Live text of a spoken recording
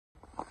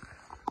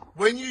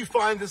When you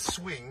find a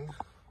swing,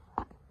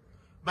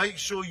 make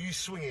sure you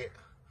swing it.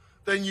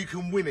 Then you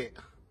can win it.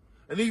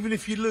 And even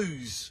if you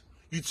lose,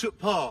 you took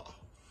part.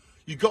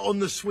 You got on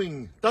the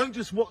swing. Don't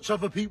just watch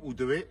other people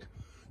do it.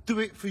 Do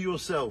it for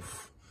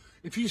yourself.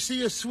 If you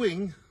see a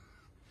swing,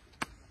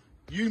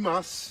 you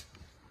must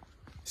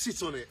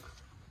sit on it.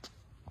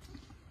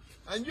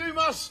 And you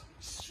must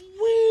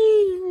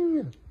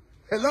swing.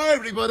 Hello,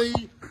 everybody.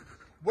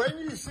 When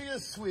you see a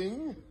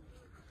swing,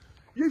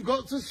 you've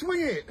got to swing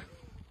it.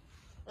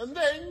 And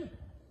then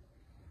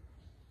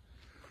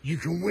you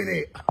can win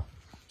it.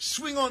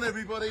 Swing on,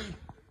 everybody.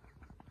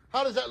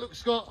 How does that look,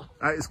 Scott?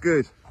 That is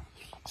good.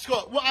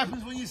 Scott, what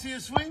happens when you see a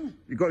swing?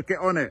 You've got to get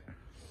on it.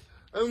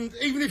 And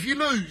even if you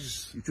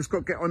lose? You just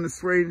got to get on the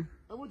swing.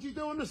 And what do you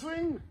do on the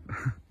swing?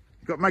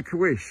 You've got to make a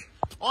wish.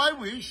 I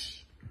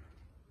wish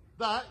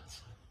that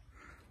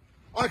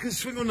I can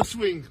swing on the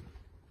swing.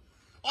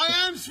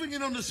 I am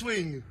swinging on the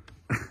swing.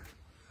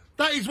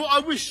 That is what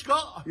I wish,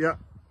 Scott. Yeah.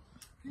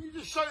 Can you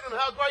just show them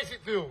how great it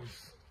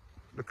feels?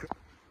 Look at...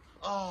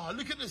 Oh,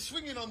 look at the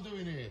swinging I'm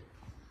doing here.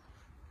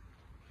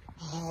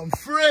 Oh, I'm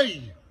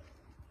free.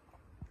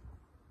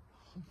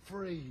 I'm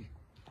free.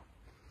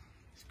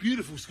 It's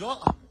beautiful,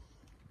 Scott.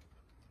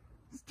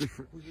 It's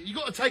different. You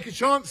got to take a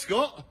chance,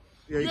 Scott.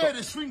 Yeah,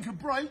 the swing could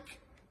break.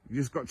 You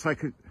just got to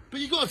take it.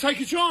 But you got to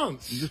take a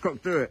chance. You just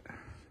got to do it.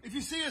 If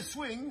you see a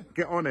swing,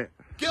 get on it.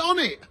 Get on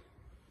it.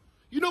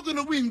 You're not going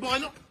to win by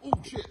not... Oh,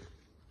 shit.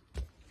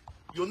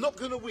 You're not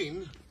going to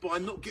win by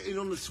not getting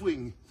on the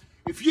swing.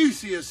 If you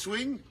see a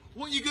swing,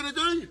 what are you going to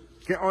do?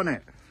 Get on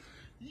it.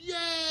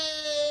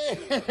 Yay!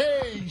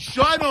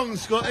 Shine on,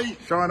 Scotty.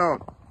 Shine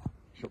on.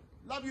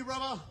 Love you,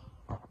 brother.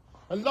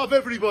 And love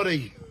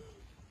everybody.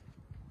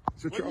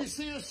 Switch when it you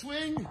see a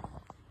swing,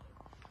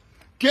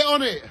 get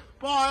on it.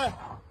 Bye.